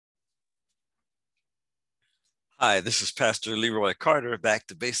Hi, this is Pastor LeRoy Carter, Back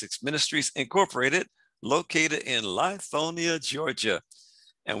to Basics Ministries Incorporated, located in Lithonia, Georgia.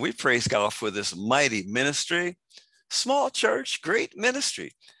 And we praise God for this mighty ministry, small church, great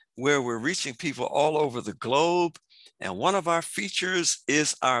ministry, where we're reaching people all over the globe. And one of our features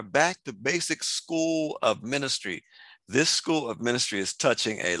is our Back to Basics School of Ministry. This school of ministry is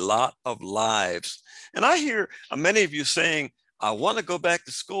touching a lot of lives. And I hear many of you saying, I want to go back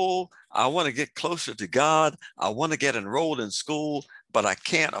to school. I want to get closer to God. I want to get enrolled in school, but I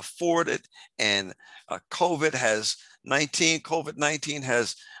can't afford it. And COVID-19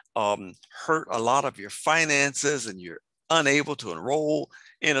 has hurt a lot of your finances, and you're unable to enroll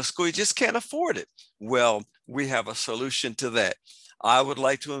in a school. You just can't afford it. Well, we have a solution to that. I would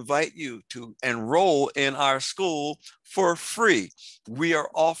like to invite you to enroll in our school for free. We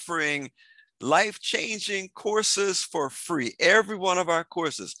are offering life-changing courses for free. Every one of our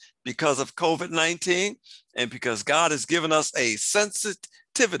courses, because of COVID-19 and because God has given us a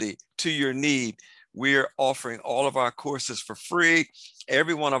sensitivity to your need, we're offering all of our courses for free.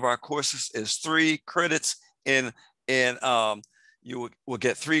 Every one of our courses is 3 credits you will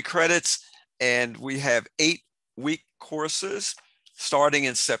get 3 credits, and we have 8-week courses starting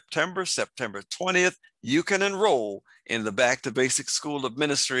in September 20th. You can enroll in the Back to Basics School of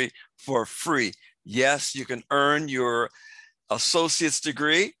Ministry for free. Yes, you can earn your associate's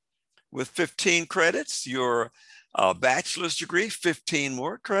degree with 15 credits, your bachelor's degree, 15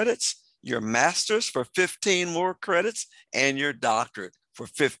 more credits, your master's for 15 more credits, and your doctorate for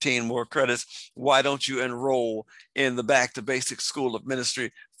 15 more credits. Why don't you enroll in the Back to Basics School of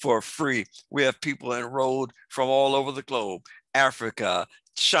Ministry for free? We have people enrolled from all over the globe: Africa,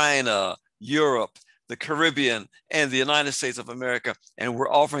 China, Europe, the Caribbean, and the United States of America. And we're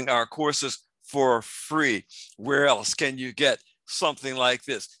offering our courses for free. Where else can you get something like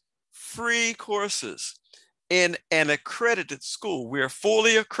this? Free courses in an accredited school. We are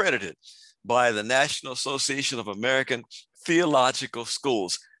fully accredited by the National Association of American Theological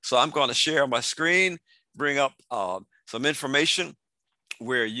Schools. So I'm going to share my screen, bring up some information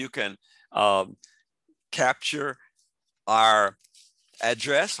where you can capture our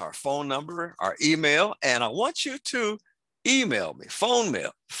address, our phone number, our email, and I want you to email me, phone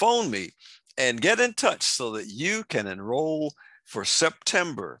me, and get in touch so that you can enroll for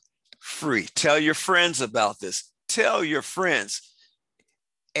September free. Tell your friends about this. Tell your friends.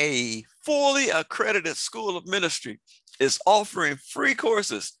 A fully accredited school of ministry is offering free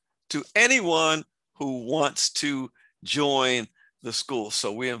courses to anyone who wants to join the school.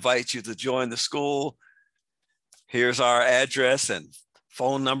 So we invite you to join the school. Here's our address and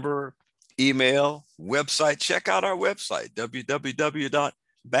phone number, email, website. Check out our website,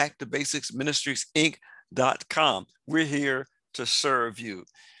 www.backtobasicsministriesinc.com. We're here to serve you.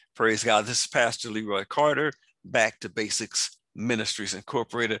 Praise God. This is Pastor LeRoy Carter, Back to Basics Ministries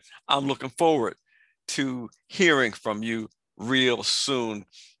Incorporated. I'm looking forward to hearing from you real soon.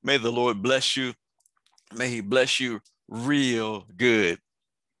 May the Lord bless you. May he bless you real good.